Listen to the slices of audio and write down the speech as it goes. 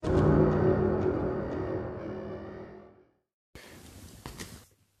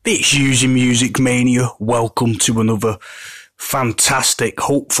It's Using Music Mania. Welcome to another fantastic,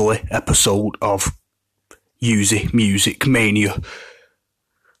 hopefully, episode of Using Music Mania.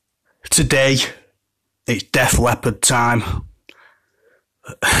 Today, it's Def Leppard time.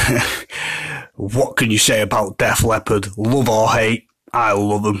 What can you say about Def Leppard? Love or hate, I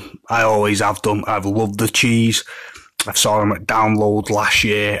love them. I always have done. I've loved the cheese. I saw them at Download last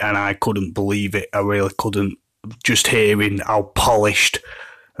year and I couldn't believe it. I really couldn't. Just hearing how polished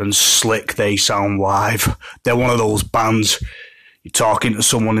and slick they sound live. They're one of those bands, you're talking to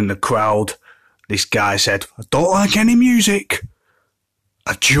someone in the crowd, this guy said, I don't like any music,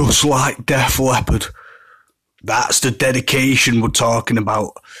 I just like Def Leppard. That's the dedication we're talking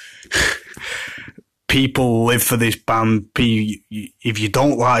about. People live for this band. If you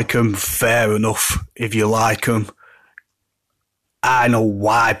don't like them, fair enough. If you like them, I know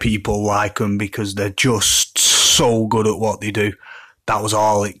why people like them, because they're just so good at what they do. That was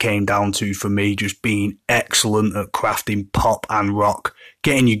all it came down to for me, just being excellent at crafting pop and rock,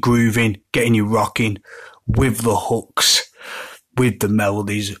 getting you grooving, getting you rocking with the hooks, with the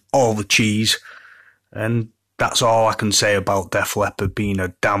melodies, all the cheese. And that's all I can say about Def Leppard being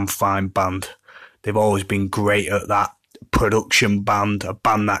a damn fine band. They've always been great at that. Production band, a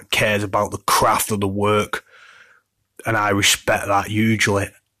band that cares about the craft of the work. And I respect that hugely.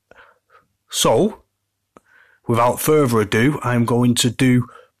 So, without further ado, I'm going to do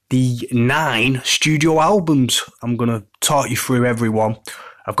the 9 studio albums. I'm going to talk you through every one.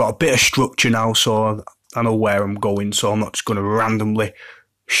 I've got a bit of structure now, so I know where I'm going, so I'm not just going to randomly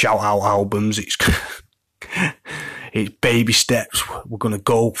shout out albums. It's baby steps. We're going to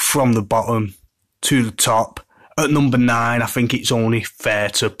go from the bottom to the top. At number 9, I think it's only fair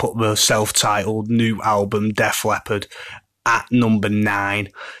to put the self-titled new album, Def Leppard, at number 9,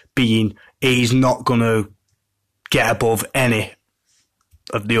 being he's not going to get above any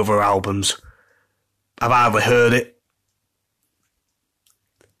of the other albums. I've either heard it,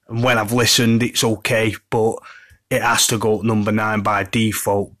 and when I've listened, it's okay, but it has to go at number 9 by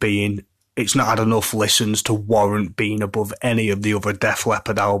default, being it's not had enough listens to warrant being above any of the other Def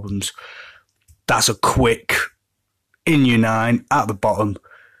Leppard albums. That's a quick in your 9 at the bottom,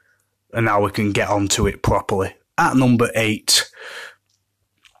 and now we can get onto it properly. At number 8,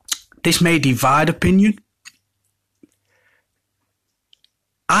 this may divide opinion.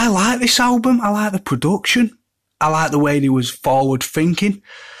 I like this album. I like the production. I like the way they was forward thinking.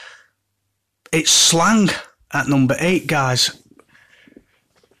 It's Slang at number 8, guys.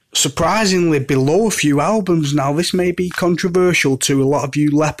 Surprisingly below a few albums. Now, this may be controversial to a lot of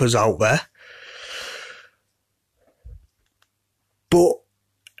you Leppers out there, but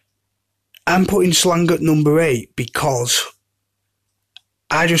I'm putting Slang at number 8 because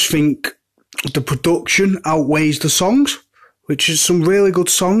I just think the production outweighs the songs, which is some really good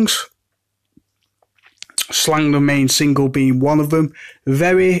songs. Slang, the main single, being one of them.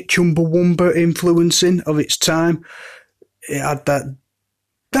 Very Chumbawamba influencing of its time. It had that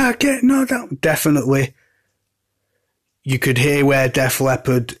definitely. You could hear where Def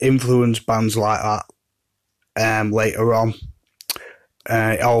Leppard influenced bands like that later on.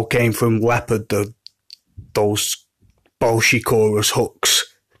 It all came from Leppard, those bullshit chorus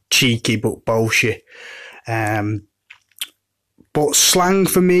hooks. Cheeky but bullshit. But Slang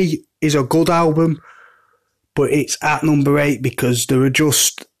for me is a good album, but it's at number 8 because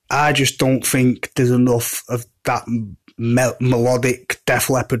I just don't think there's enough of that melodic Def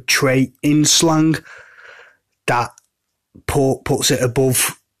Leppard trait in Slang that puts it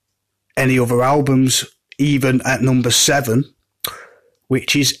above any other albums, even at number 7.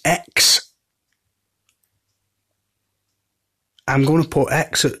 Which is X. I'm going to put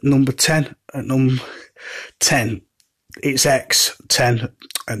X at number 10. At number 10, it's X. 10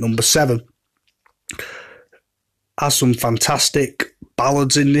 at number 7. Has some fantastic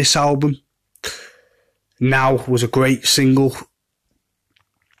ballads in this album. Now was a great single.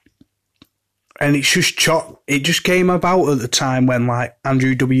 And it's just it just came about at the time when like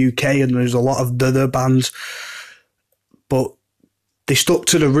Andrew WK and there's a lot of the other bands. But they stuck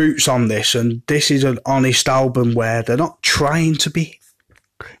to the roots on this, and this is an honest album where they're not trying to be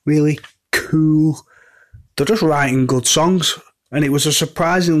really cool. They're just writing good songs, and it was a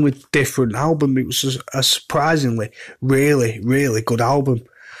surprisingly different album. It was a surprisingly really, really good album,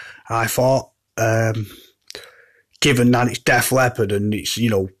 I thought, given that it's Def Leppard and it's,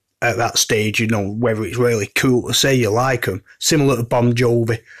 at that stage, whether it's really cool to say you like them, similar to Bon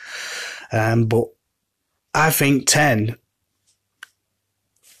Jovi. But I think 10...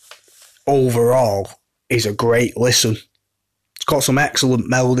 overall is a great listen. It's got some excellent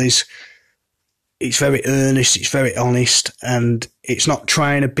melodies. it's very earnest, it's very honest, and it's not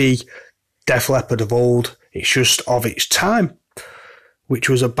trying to be Def Leppard of old. It's just of its time, which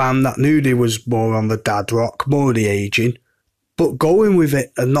was a band that knew they was more on the dad rock, more the aging, but going with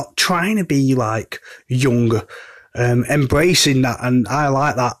it and not trying to be like younger, embracing that, and I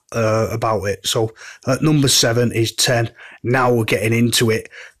like that about it. So at number 7 is 10. Now we're getting into it.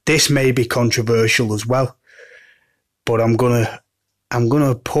 This may be controversial as well, but I'm gonna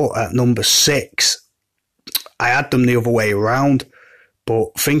put at number 6. I had them the other way around,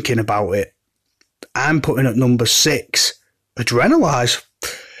 but thinking about it, I'm putting at number 6 Adrenalize.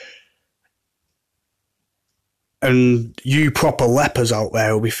 And you proper lepers out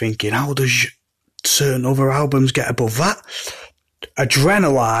there will be thinking, how does certain other albums get above that?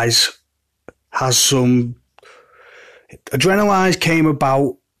 Adrenalize came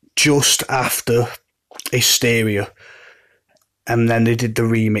about just after Hysteria, and then they did the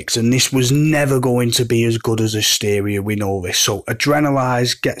remix, and this was never going to be as good as Hysteria, we know this. So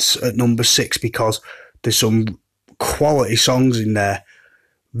Adrenalize gets at number 6 because there's some quality songs in there.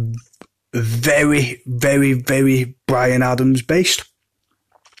 Very, very, very Bryan Adams based.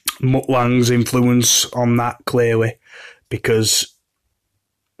 Mutt Lange's influence on that clearly, because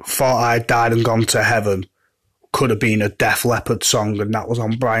Thought I Died and Gone to Heaven could have been a Def Leppard song, and that was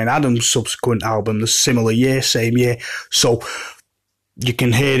on Bryan Adams' subsequent album, the similar year, same year. So you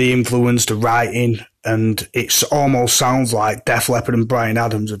can hear the influence, the writing, and it almost sounds like Def Leppard and Bryan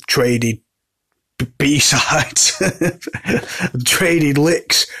Adams have traded B-sides, traded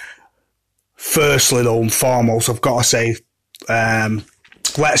licks. Firstly, though, and foremost, I've got to say,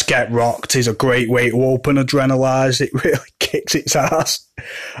 Let's Get Rocked is a great way to open Adrenalize. It really kicks its ass.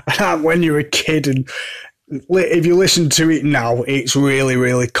 And when you're a kid, and if you listen to it now, it's really,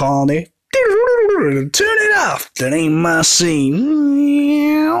 really corny. Turn it off, that ain't my scene.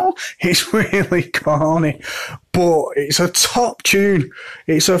 It's really corny, but it's a top tune.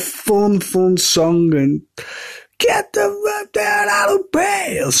 It's a fun song, and get the rub down out of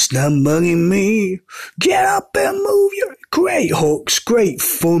bed, stop bugging me. Get up and move your great hooks, great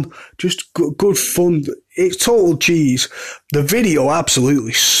fun, just good fun. It's total cheese. The video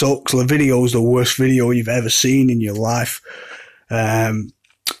absolutely sucks. The video is the worst video you've ever seen in your life.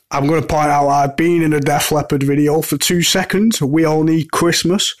 I'm going to point out I've been in a Def Leppard video for 2 seconds. We All Need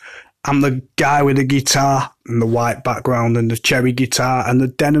Christmas. I'm the guy with the guitar and the white background and the cherry guitar and the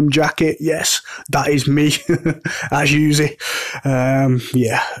denim jacket. Yes, that is me, as usual.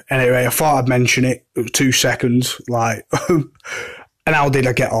 Yeah. Anyway, I thought I'd mention it. It was 2 seconds. Like, and how did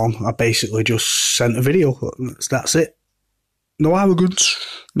I get on? I basically just sent a video. That's it. No arrogance.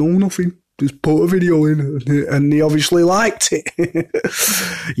 No nothing. Just put a video in, and they obviously liked it.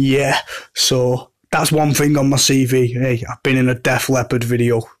 Yeah. So that's one thing on my CV. Hey, I've been in a Def Leppard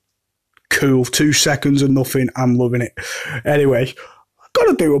video. Cool, 2 seconds and nothing. I'm loving it. Anyway, I've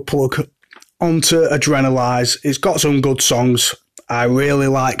got to do a plug onto Adrenalize. It's got some good songs. I really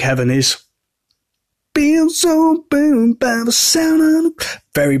like Heaven Is. Feel so boom by the sound of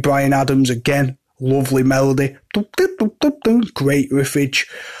very Bryan Adams again. Lovely melody. Great riffage.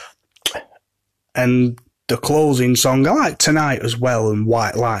 And the closing song, I like Tonight as well, and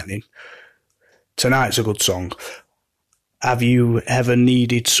White Lightning. Tonight's a good song. Have You Ever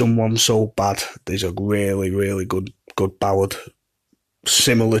Needed Someone So Bad? There's a really, really good ballad.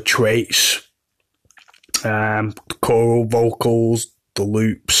 Similar traits. Choral vocals, the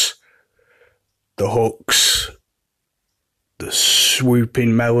loops, the hooks, the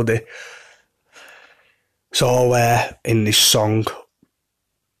swooping melody. It's all there in this song.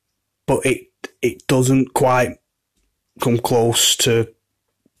 But it doesn't quite come close to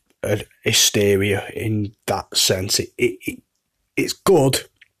a Hysteria in that sense. It's good,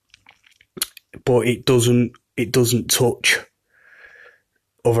 but it doesn't touch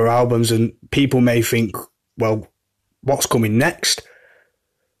other albums, and people may think, well, what's coming next?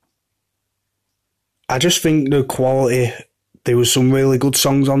 I just think the quality, there was some really good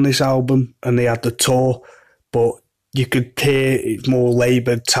songs on this album, and they had the tour, but you could hear it's more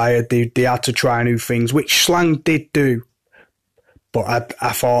laboured, tired. They had to try new things, which Slang did do. But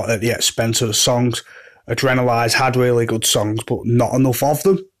I thought at the expense of the songs, Adrenalize had really good songs, but not enough of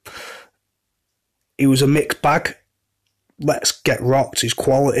them. It was a mixed bag. Let's Get Rocked is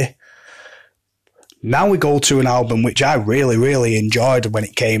quality. Now we go to an album which I really, really enjoyed when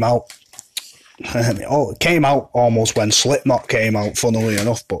it came out. It came out almost when Slipknot came out, funnily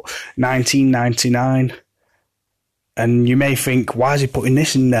enough, but 1999. And you may think, why is he putting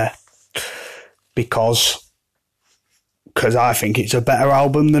this in there? Because I think it's a better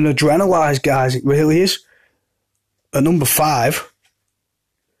album than Adrenalize, guys. It really is. At number 5,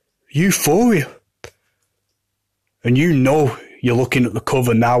 Euphoria. And you know you're looking at the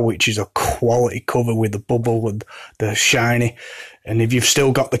cover now, which is a quality cover with the bubble and the shiny. And if you've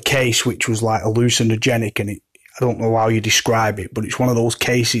still got the case, which was like hallucinogenic, and I don't know how you describe it, but it's one of those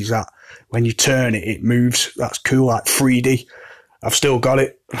cases that when you turn it, it moves. That's cool, like 3D. I've still got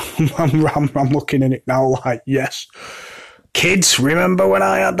it. I'm looking at it now like, yes. Kids, remember when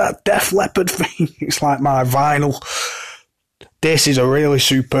I had that Def Leppard thing? It's like my vinyl. This is a really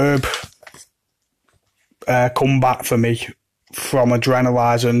superb comeback for me from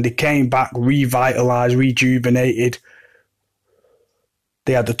Adrenalize, and they came back revitalised, rejuvenated.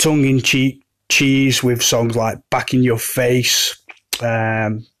 They had the tongue-in-cheek cheese with songs like Back in Your Face,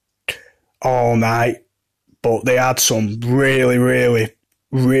 All Night, but they had some really, really,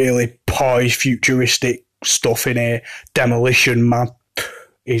 really poised, futuristic stuff in here. Demolition Man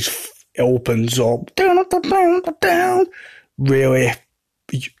opens up, really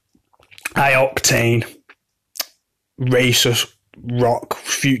high octane, racer rock,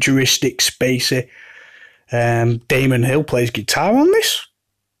 futuristic, spacey. Damon Hill plays guitar on this,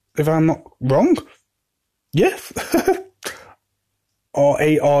 if I'm not wrong. Yeah. or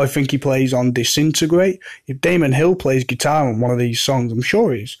I think he plays on Disintegrate. If Damon Hill plays guitar on one of these songs, I'm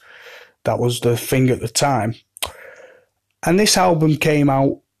sure he is. That was the thing at the time. And this album came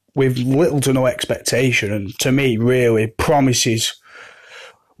out with little to no expectation, and to me really promises,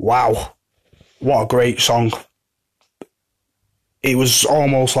 wow, what a great song. It was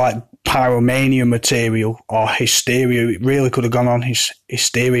almost like Pyromania material or Hysteria. It really could have gone on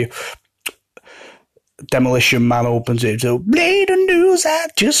Hysteria. Demolition Man opens it to Blade of News, I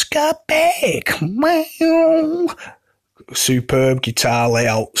just got back. Wow. Superb guitar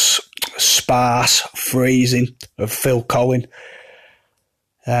layouts, sparse phrasing of Phil Collin,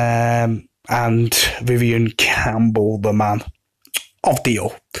 and Vivian Campbell, the man of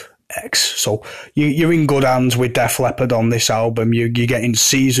Dio X. So you're in good hands with Def Leppard on this album. You're getting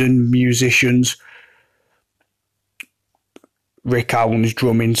seasoned musicians. Rick Allen's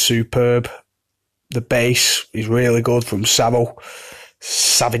drumming superb. The bass is really good from Savo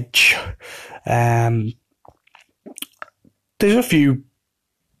Savage. There's a few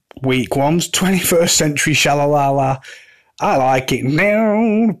weak ones. 21st Century Shalalala. I like it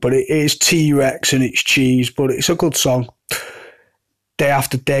now, but it is T-Rex and it's cheese, but it's a good song. Day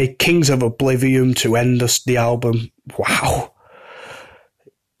After Day, Kings of Oblivion to end the album. Wow.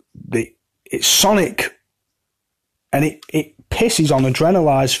 It's sonic, and it pisses on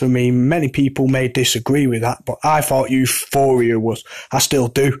Adrenalize for me. Many people may disagree with that, but I thought Euphoria was. I still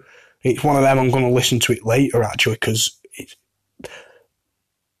do. It's one of them. I'm going to listen to it later, actually, because it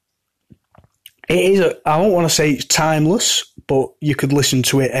is. I don't want to say it's timeless, but you could listen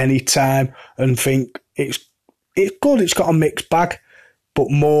to it any time and think it's good. It's got a mixed bag, but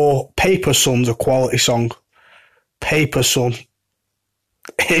more. Paper Sun's a quality song. Paper Sun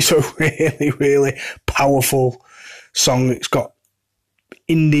is a really, really powerful song. It's got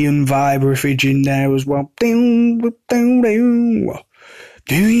Indian vibe riffage in there as well. Do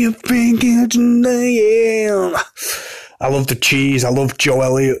you think it's real? I love the cheese. I love Joe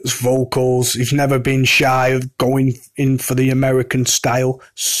Elliott's vocals. He's never been shy of going in for the American style.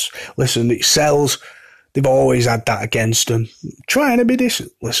 Listen, it sells. They've always had that against them. Trying to be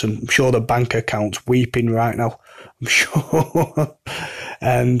decent. Listen, I'm sure the bank account's weeping right now. I'm sure.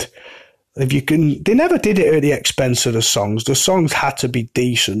 And if you can, they never did it at the expense of the songs. The songs had to be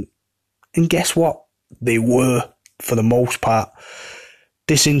decent. And guess what? They were, for the most part.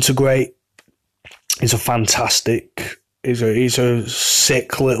 Disintegrate is a fantastic, is a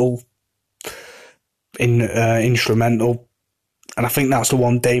sick little instrumental. And I think that's the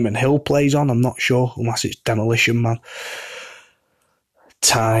one Damon Hill plays on. I'm not sure, unless it's Demolition Man.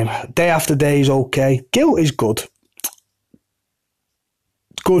 Time. Day After Day is okay. Guilt is good.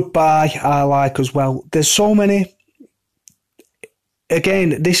 Goodbye, I like as well. There's so many.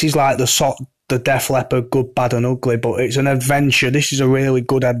 Again, this is like the Def Leppard Good, Bad and Ugly, but it's an adventure. This is a really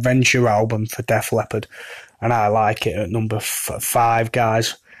good adventure album for Def Leppard, and I like it at number 5,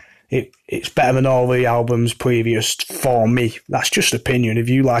 guys. It's better than all the albums previous for me. That's just opinion. If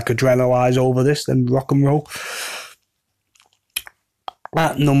you like Adrenalize over this, then rock and roll.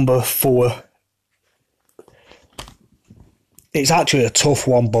 At number 4, it's actually a tough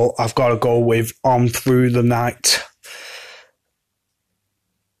one, but I've got to go with On Through the Night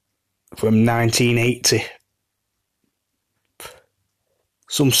from 1980.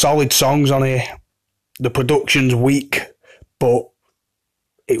 Some solid songs on here. The production's weak, but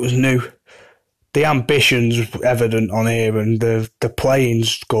it was new. The ambition's evident on here, and the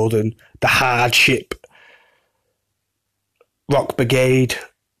playing's good, and the hardship. Rock Brigade,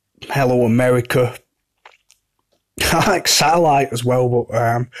 Hello America, I like Satellite as well,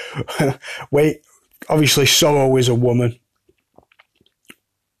 but wait, obviously Sorrow Is a Woman.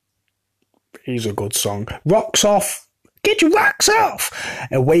 He's a good song. Rocks Off. Get your rocks off.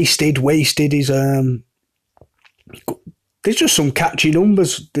 Wasted is there's just some catchy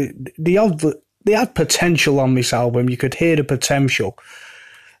numbers. They had potential on this album. You could hear the potential.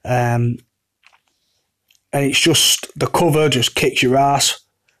 And it's just, the cover just kicks your ass.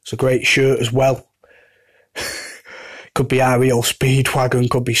 It's a great shirt as well. Could be REO Speedwagon,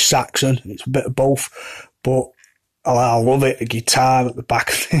 could be Saxon. It's a bit of both. But I love it. The guitar at the back.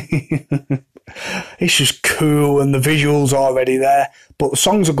 It's just cool, and the visuals already there. But the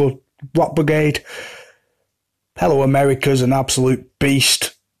songs are good. Rock Brigade. Hello America's an absolute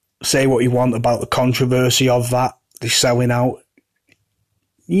beast. Say what you want about the controversy of that. They're selling out.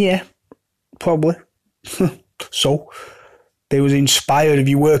 Yeah, probably. So, they was inspired. If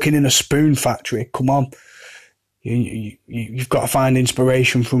you're working in a spoon factory, come on. You've got to find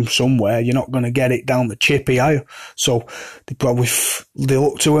inspiration from somewhere. You're not going to get it down the chippy, are you? So they probably they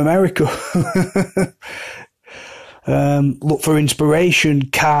look to America. Look for inspiration,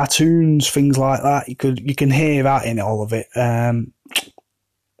 cartoons, things like that. You can hear that in all of it.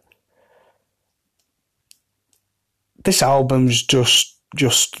 This album's just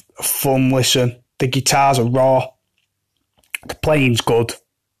a fun listen. The guitars are raw. The playing's good.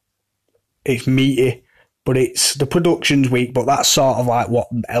 It's meaty. But the production's weak, but that's sort of like what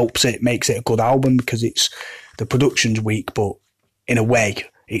helps it, makes it a good album, because the production's weak, but in a way,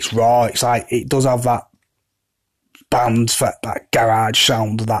 it's raw. It's like, it does have that that garage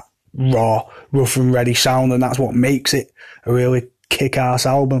sound, that raw, rough and ready sound, and that's what makes it a really kick-ass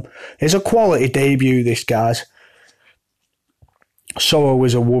album. It's a quality debut, this, guys. Sorrow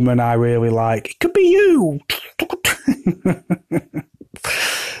Is a Woman I really like. It could be you.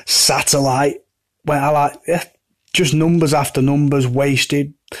 Satellite. Well, I like just numbers after numbers.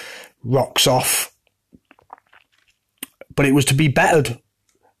 Wasted, Rocks Off. But it was to be bettered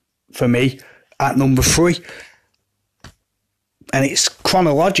for me at number 3. And it's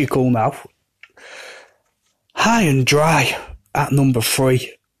chronological now. High and Dry at number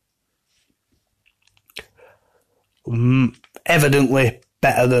 3. Evidently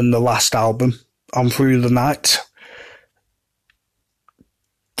better than the last album, On Through the Night.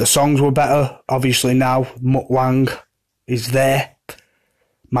 The songs were better. Obviously now Mutt Lange is there.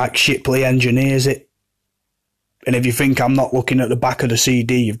 Mike Shipley engineers it. And if you think I'm not looking at the back of the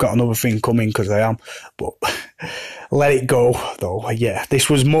CD, you've got another thing coming, because I am. But Let It Go, though. Yeah, this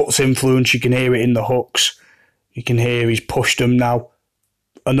was Mutt's influence. You can hear it in the hooks. You can hear he's pushed them now.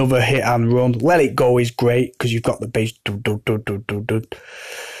 Another hit and run. Let It Go is great, because you've got the bass.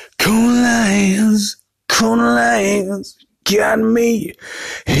 Cold lines, got me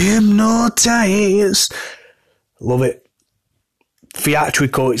hypnotized. Love it.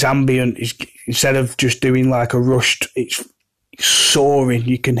 Theatrical, it's ambient. Instead of just doing like a rushed, it's soaring.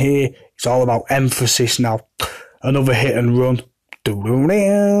 You can hear it's all about emphasis now. Another hit and run.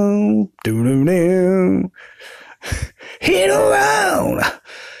 Hit around.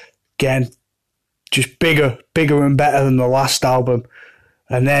 Again, just bigger and better than the last album.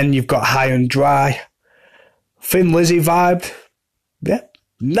 And then you've got High and Dry. Thin Lizzy vibe. Yeah.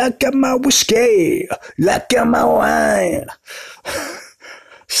 Look at my whiskey. Look at my wine.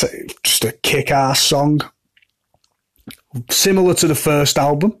 So, just a kick-ass song. Similar to the first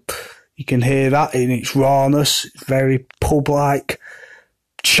album. You can hear that in its rawness. It's very pub-like,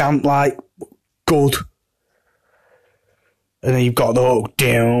 chant-like, good. And then you've got the whole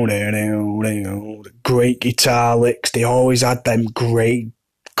down, the great guitar licks. They always had them great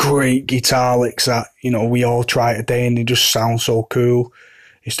guitar licks that, we all try today, and they just sound so cool.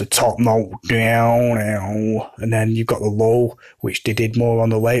 It's the top note, down, and then you've got the low, which they did more on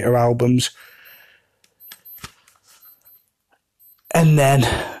the later albums. And then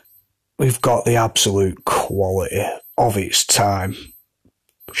we've got the absolute quality of its time.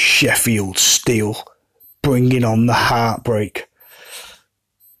 Sheffield Steel, bringing on the heartbreak.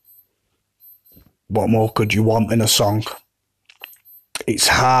 What more could you want in a song? It's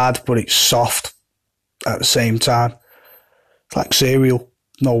hard, but it's soft at the same time. It's like Serial.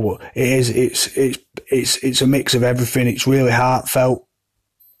 No, it is. It's a mix of everything. It's really heartfelt,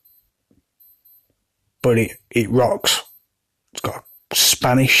 but it rocks. It's got a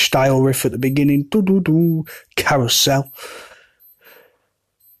Spanish style riff at the beginning. Do do do. Carousel.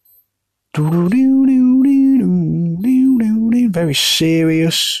 Do do do do do do do. Very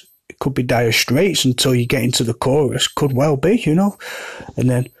serious. It could be Dire Straits until you get into the chorus. Could well be, And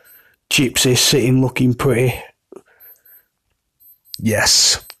then Gypsy sitting looking pretty.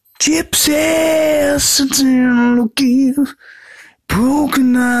 Yes, Gypsies sitting looking,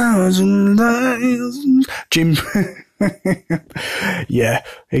 broken eyes and eyes. Jim. Yeah.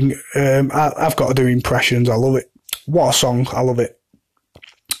 I've got to do impressions. I love it. What a song. I love it.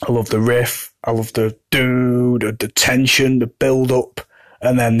 I love the riff. I love the tension, the build up,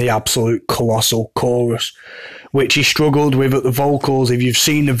 and then the absolute colossal chorus, which he struggled with at the vocals. If you've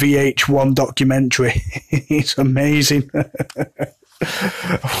seen the VH1 documentary, it's amazing.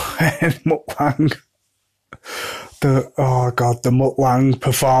 Muklang. The Muklang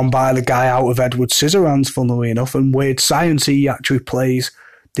performed by the guy out of Edward Scissorhands, funnily enough, and Weird Science, he actually plays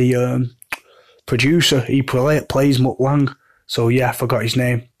the producer. He plays Muklang. So yeah, I forgot his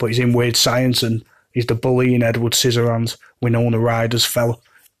name, but he's in Weird Science and he's the bully in Edward Scissorhands, Winona Ryder's fella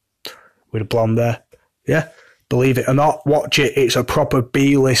with a blonde there. Yeah, believe it or not, watch it. It's a proper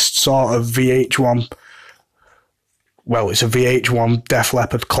B-list sort of VH1. Well, it's a VH1 Def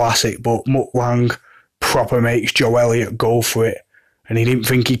Leppard classic, but Muklang proper makes Joe Elliott go for it. And he didn't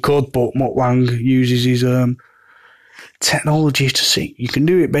think he could, but Muklang uses his technology to see. You can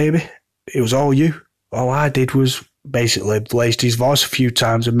do it, baby. It was all you. All I did was basically blazed his voice a few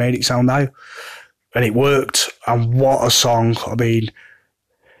times and made it sound high. And it worked. And what a song. I mean,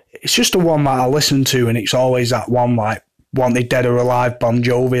 it's just the one that I listen to, and it's always that one, like, Wanted Dead or Alive, Bon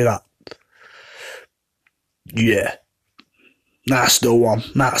Jovi, that. Yeah. That's the one.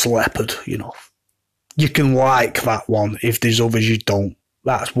 That's Leopard, you know. You can like that one. If there's others you don't.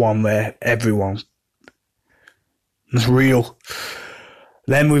 That's one there. Everyone. It's real.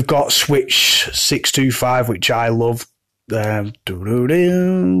 Then we've got Switch 625, which I love.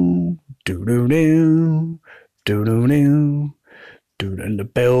 Do-do-do, do-do-do, do-do-do, and the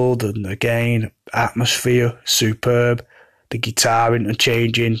build, and again, atmosphere, superb. The guitar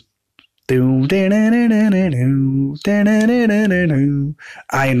interchanging. Iron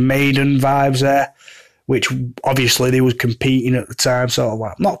Maiden vibes there, which obviously they were competing at the time, sort of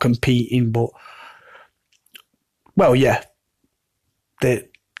like, not competing, but, well, yeah. They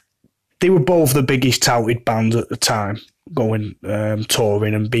were both the biggest touted bands at the time, going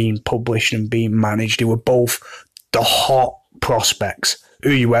touring and being published and being managed. They were both the hot prospects.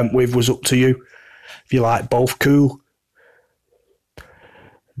 Who you went with was up to you. If you like both, cool.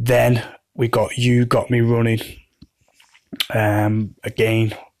 Then we got You Got Me Running.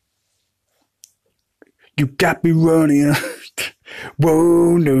 Again. You got me running.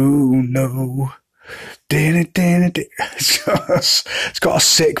 Whoa, no. It's got a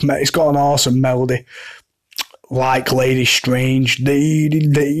sick, it's got an awesome melody, like Lady Strange,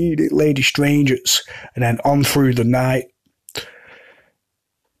 Lady Strange, and then On Through the Night,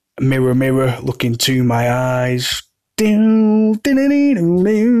 Mirror, Mirror, Look Into My Eyes, be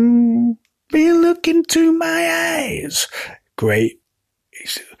look into my eyes. Great.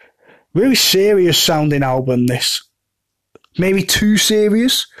 It's a really serious sounding album, this. Maybe too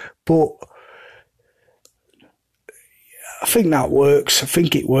serious, but I think that works. I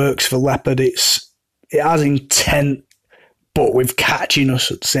think it works for Leopard. It has intent, but with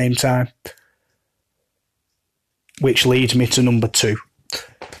catchiness at the same time. Which leads me to number 2.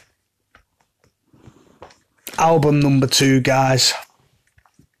 Album number 2, guys.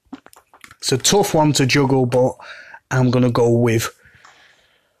 It's a tough one to juggle, but I'm going to go with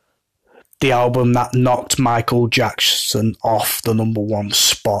the album that knocked Michael Jackson off the number 1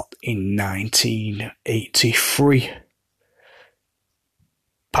 spot in 1983.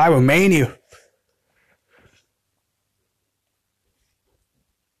 Pyromania.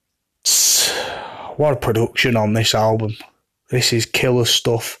 What a production on this album. This is killer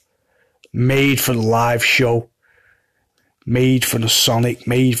stuff. Made for the live show. Made for the sonic.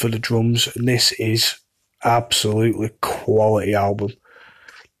 Made for the drums. And this is absolutely quality album.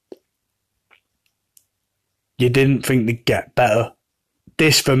 You didn't think they'd get better.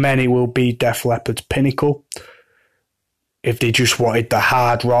 This for many will be Def Leppard's pinnacle. If they just wanted the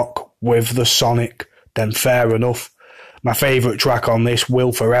hard rock with the sonic, then fair enough. My favourite track on this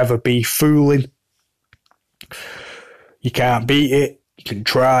will forever be Foolin'. You can't beat it. You can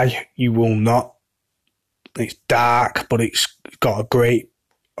try. You will not. It's dark, but it's got a great,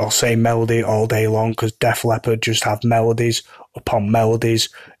 I'll say, melody all day long, because Def Leppard just have melodies upon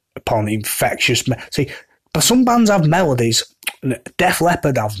infectious... See, but some bands have melodies. Def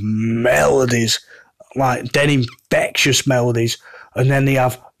Leppard have melodies. Like dead infectious melodies, and then they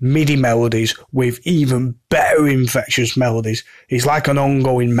have MIDI melodies with even better infectious melodies. It's like an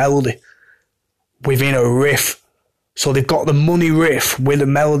ongoing melody within a riff. So they've got the money riff with a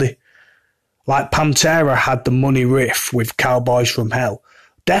melody. Like Pantera had the money riff with Cowboys from Hell.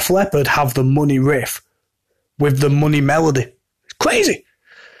 Def Leppard have the money riff with the money melody. It's crazy.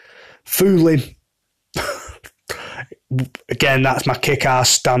 Fooling. Again, that's my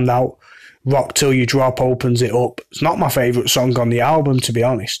kick-ass standout. Rock Till You Drop opens it up. It's not my favourite song on the album, to be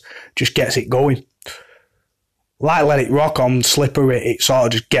honest. Just gets it going. Like Let It Rock on Slippery, it sort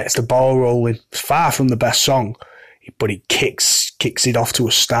of just gets the ball rolling. It's far from the best song, but it kicks it off to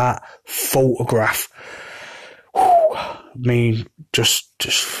a start. Photograph. Whew. I mean, just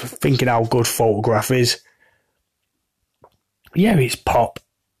thinking how good Photograph is. Yeah, it's pop.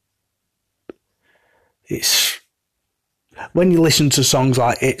 It's... When you listen to songs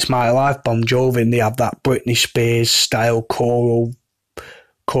like It's My Life, Bon Jovi, and they have that Britney Spears style chorus,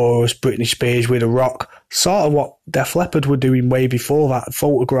 Britney Spears with a rock, sort of what Def Leppard were doing way before that.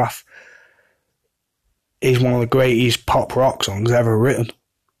 Photograph is one of the greatest pop rock songs ever written.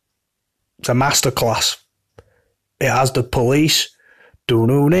 It's a masterclass. It has The Police.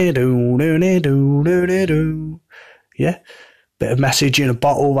 Yeah. Bit of Message in a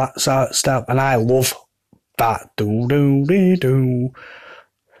Bottle, that sort of stuff. And I love that.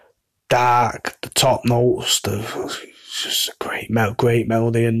 Dark, the top notes, it's just a great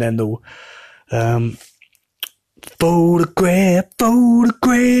melody. And then the photograph,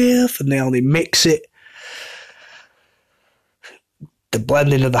 and they mix it. The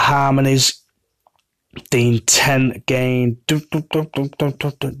blending of the harmonies, the intent again,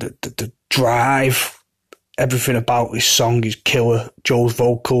 the drive, everything about this song is killer. Joe's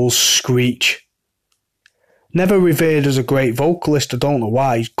vocals, screech. Never revered as a great vocalist. I don't know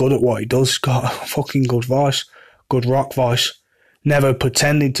why. He's good at what he does. He's got a fucking good voice, good rock voice. Never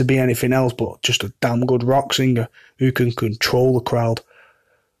pretended to be anything else but just a damn good rock singer who can control the crowd.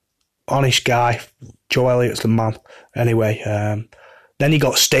 Honest guy. Joe Elliott's the man. Anyway, then he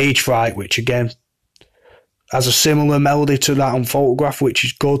got Stage Fright, which again has a similar melody to that on Photograph, which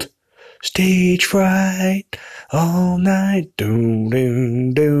is good. Stage fright all night, do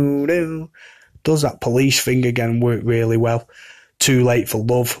do do do. Does that Police thing again, work really well. Too Late for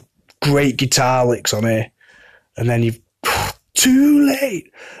Love, great guitar licks on here. And then you've Too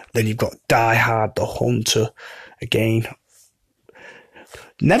Late. Then you've got Die Hard, The Hunter again.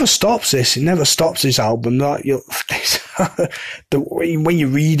 Never stops this. It never stops this album. When you're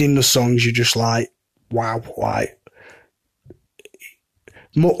reading the songs, you're just like, wow, like.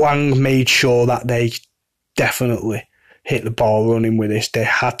 Mutt Lange made sure that they definitely hit the ball running with this. They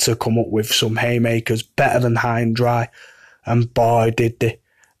had to come up with some haymakers better than High and Dry, and boy did they.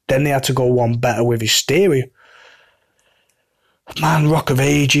 Then they had to go one better with Hysteria. Man, Rock of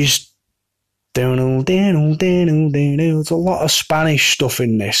Ages. There's a lot of Spanish stuff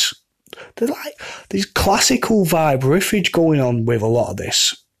in this. There's classical vibe riffage going on with a lot of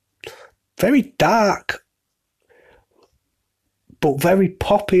this. Very dark, but very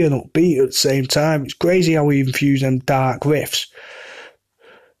poppy and upbeat at the same time. It's crazy how we infuse them dark riffs.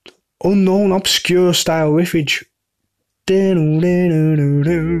 Unknown, obscure style riffage.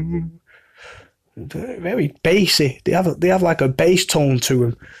 Very bassy. They have like a bass tone to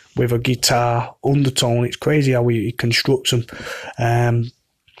them with a guitar undertone. It's crazy how he constructs them. And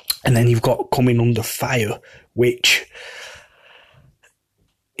then you've got Coming Under Fire, which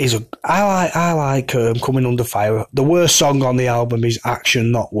is I like Coming Under Fire. The worst song on the album is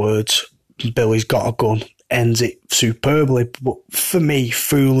Action Not Words. Billy's Got a Gun ends it superbly, but for me,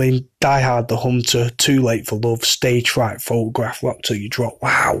 Fooling, Die Hard, The Hunter, Too Late for Love, Stage Fright, Photograph, Rock Till You Drop.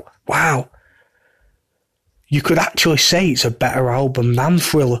 Wow. You could actually say it's a better album than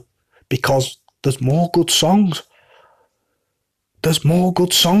Thriller because there's more good songs. There's more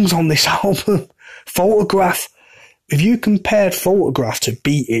good songs on this album. Photograph. If you compared Photograph to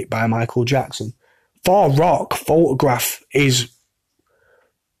Beat It by Michael Jackson, for rock, Photograph is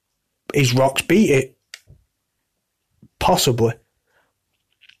rock's Beat It. Possibly.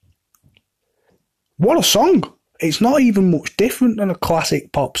 What a song. It's not even much different than a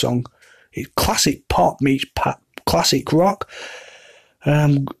classic pop song. It's classic pop meets classic rock.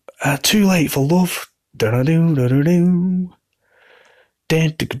 Too Late for Love. Again,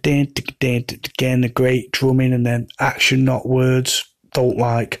 the great drumming, and then Action Not Words. Don't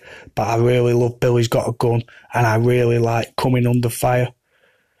like, but I really love Billy's Got a Gun, and I really like Coming Under Fire.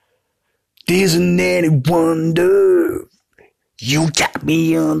 Isn't any wonder you got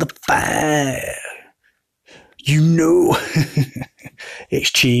me under fire? You know,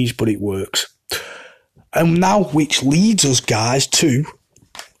 it's cheese, but it works. And now, which leads us, guys, to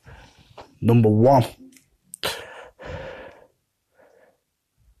number one.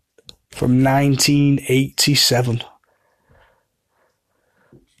 From 1987.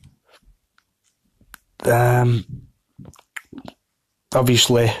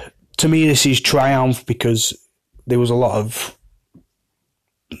 Obviously, to me, this is Triumph because there was a lot of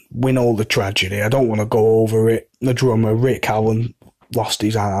we know the tragedy. I don't want to go over it. The drummer, Rick Allen, lost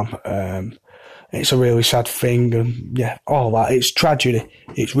his arm. It's a really sad thing, and yeah, all that. It's tragedy.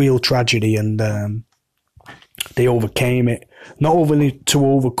 It's real tragedy, and they overcame it. Not only to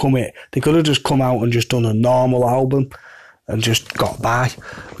overcome it, they could have just come out and just done a normal album and just got by.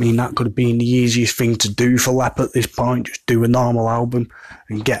 I mean, that could have been the easiest thing to do for Lepp at this point, just do a normal album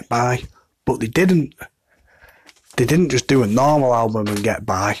and get by. But they didn't. They didn't just do a normal album and get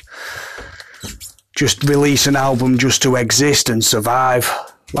by. Just release an album just to exist and survive.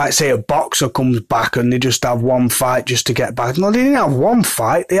 Like, say, a boxer comes back and they just have one fight just to get back. No, they didn't have one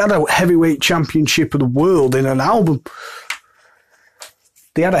fight. They had a heavyweight championship of the world in an album.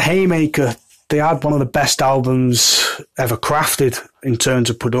 They had a haymaker. They had one of the best albums ever crafted in terms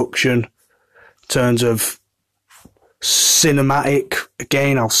of production, in terms of cinematic.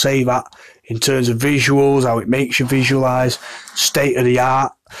 Again, I'll say that. In terms of visuals, how it makes you visualise, state of the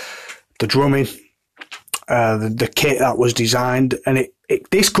art, the drumming, the kit that was designed, and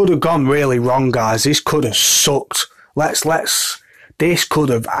this could have gone really wrong, guys. This could have sucked. This could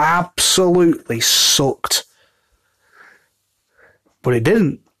have absolutely sucked, but it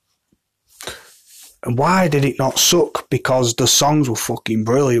didn't. And why did it not suck? Because the songs were fucking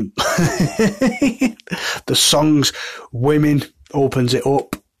brilliant. The songs, Women opens it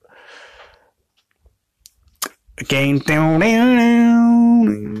up. Again, down,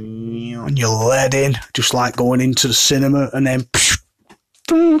 and you're led in, just like going into the cinema, and then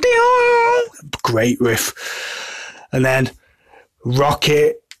great riff, and then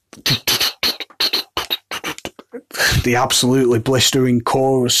Rocket, the absolutely blistering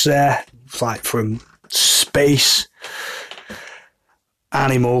chorus there, it's like from space.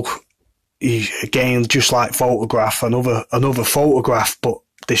 Animal, again, just like Photograph, another Photograph, but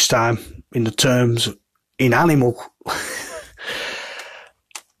this time in the terms in Animal.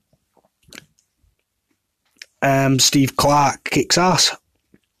 Steve Clark kicks ass.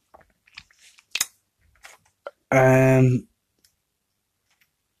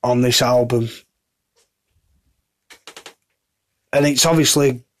 On this album. And it's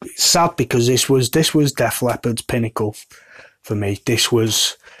obviously sad because this was Def Leppard's pinnacle for me. This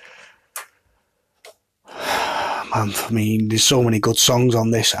was, man, I mean, there's so many good songs on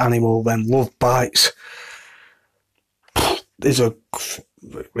this. Animal, then Love Bites. There's a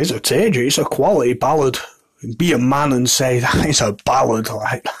tager, it's a quality ballad. Be a man and say that is a ballad,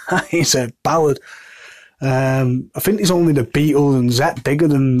 like that is a ballad. I think there's only the Beatles and Zep bigger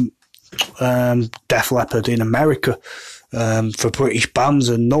than Def Leppard in America for British bands,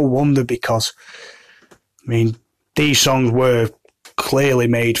 and no wonder, because I mean these songs were clearly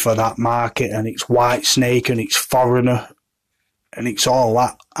made for that market, and it's Whitesnake and it's Foreigner and it's all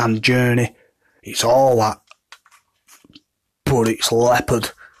that, and Journey, it's all that. But it's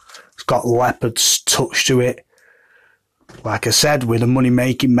Leppard. It's got Leppard's touch to it. Like I said, with the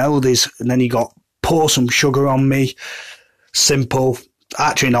money-making melodies. And then you got Pour Some Sugar on Me. Simple.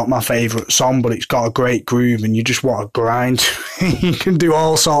 Actually not my favourite song, but it's got a great groove and you just want to grind. You can do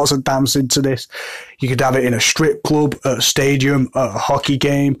all sorts of dancing to this. You could have it in a strip club, at a stadium, at a hockey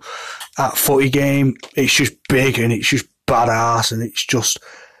game, at a footy game. It's just big and it's just badass, and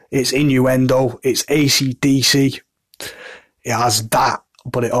it's innuendo. It's AC/DC. It has that,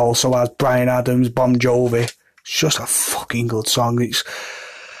 but it also has Bryan Adams, Bon Jovi. It's just a fucking good song. It's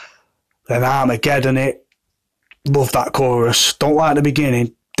then Armageddon it. Love that chorus. Don't like the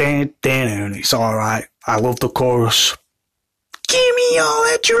beginning. It's alright. I love the chorus. Give me all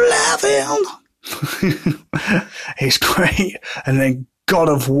that you're laughing. It's great. And then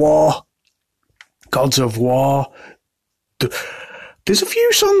Gods of War. There's a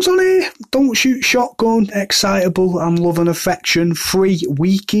few songs on here. Don't Shoot Shotgun, Excitable, and Love and Affection. 3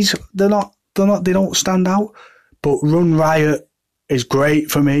 Weekies. They don't stand out. But Run Riot is great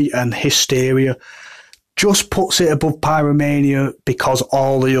for me, and Hysteria just puts it above Pyromania because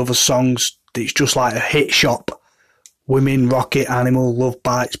all the other songs, it's just like a hit shop. Women, Rocket, Animal, Love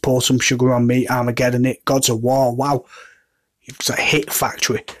Bites, Pour Some Sugar on Me, Armageddon it, Gods of War. Wow. It's a hit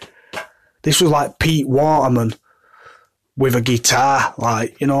factory. This was like Pete Waterman with a guitar,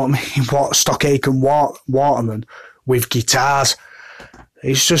 like, you know what I mean? Stockake and Waterman with guitars.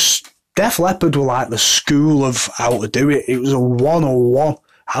 It's just, Def Leppard were like the school of how to do it. It was a 101.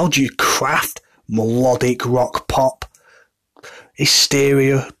 How do you craft melodic rock pop?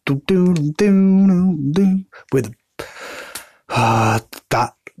 Hysteria, with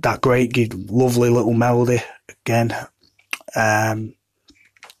that great, lovely little melody again.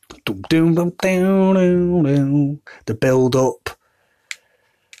 The build up,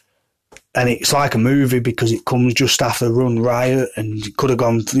 And it's like a movie because it comes just after Run Riot, and it could have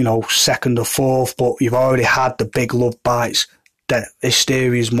gone, you know, second or fourth, but you've already had the big love bites. That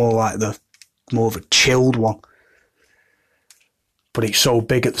Hysteria is more of a chilled one, but it's so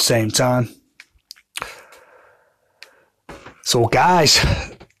big at the same time. So guys,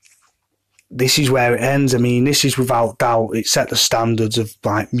 this is where it ends. I mean, this is without doubt, it set the standards of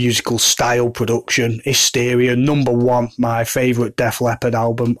like musical style, production. Hysteria, number one, my favourite Def Leppard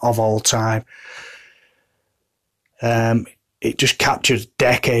album of all time. It just captured a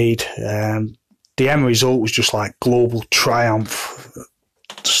decade. The end result was just like global triumph.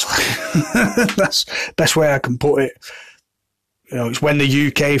 That's the best way I can put it. You know, it's when the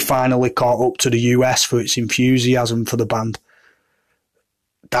UK finally caught up to the US for its enthusiasm for the band.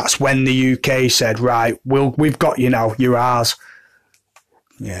 That's when the UK said, right, we've got you now, you're ours.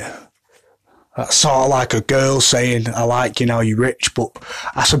 Yeah. That's sort of like a girl saying, I like you now, you're rich, but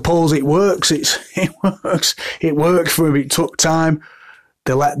I suppose it works. It works. It worked for them. It took time.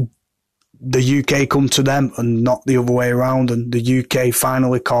 They let the UK come to them and not the other way around, and the UK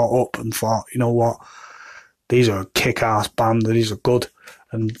finally caught up and thought, you know what, these are a kick-ass band, these are good.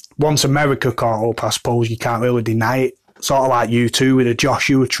 And once America caught up, I suppose you can't really deny it. Sort of like U2 with a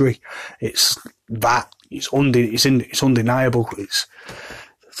Joshua Tree. It's that. It's undeniable.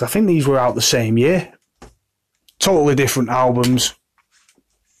 I think these were out the same year. Totally different albums.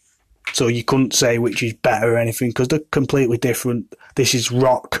 So you couldn't say which is better or anything because they're completely different. This is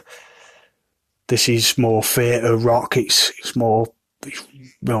rock. This is more theatre rock. It's more, you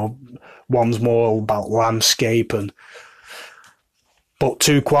know, one's more about landscape but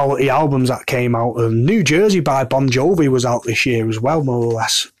two quality albums that came out. New Jersey by Bon Jovi was out this year as well, more or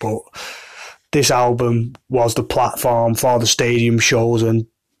less. But this album was the platform for the stadium shows, and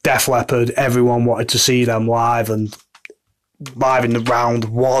Def Leppard, everyone wanted to see them live, and Live in the Round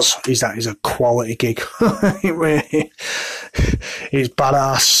is a quality gig. It's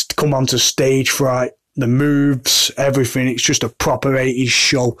badass. Come onto Stage Fright, the moves, everything. It's just a proper 80s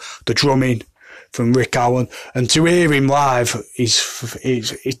show. The drumming from Rick Allen, and to hear him live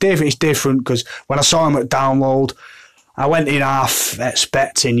it's different because when I saw him at Download, I went in half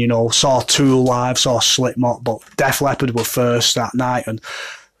expecting, you know, saw Tool live, saw Slipknot, but Def Leppard were first that night, and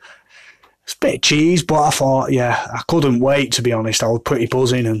it's a bit of cheese, but I thought, yeah, I couldn't wait, to be honest. I was pretty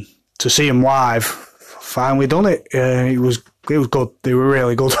buzzing, and to see them live, finally done it. It was good. They were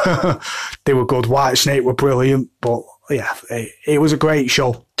really good. They were good. Whitesnake were brilliant, but yeah, it was a great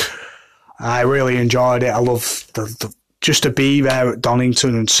show. I really enjoyed it. I love just to be there at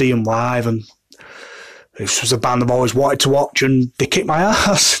Donington and see them live, and this was a band I've always wanted to watch, and they kicked my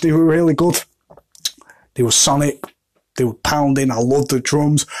ass. They were really good. They were sonic. They were pounding. I loved the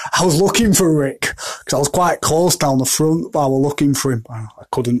drums. I was looking for Rick because I was quite close down the front, but I was looking for him. I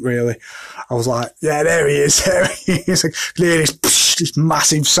couldn't really. I was like, yeah, there he is. There he is. This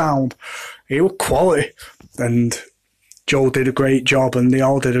massive sound. It was quality, and Joe did a great job, and they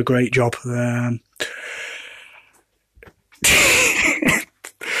all did a great job.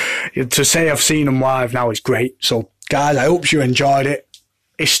 To say I've seen them live now is great. So, guys, I hope you enjoyed it.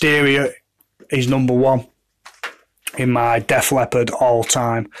 Hysteria is number one in my Def Leppard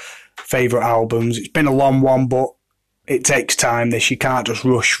all-time favourite albums. It's been a long one, but it takes time. You can't just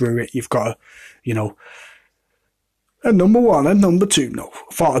rush through it. You've got to, you know, and number one and number two. No,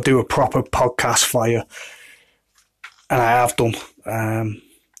 I thought I'd do a proper podcast for you, and I have done.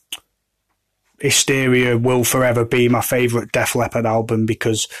 Hysteria will forever be my favourite Def Leppard album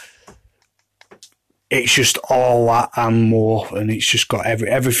because it's just all that and more, and it's just got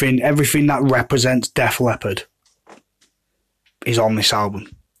everything that represents Def Leppard is on this album.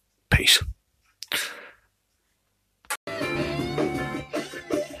 Peace.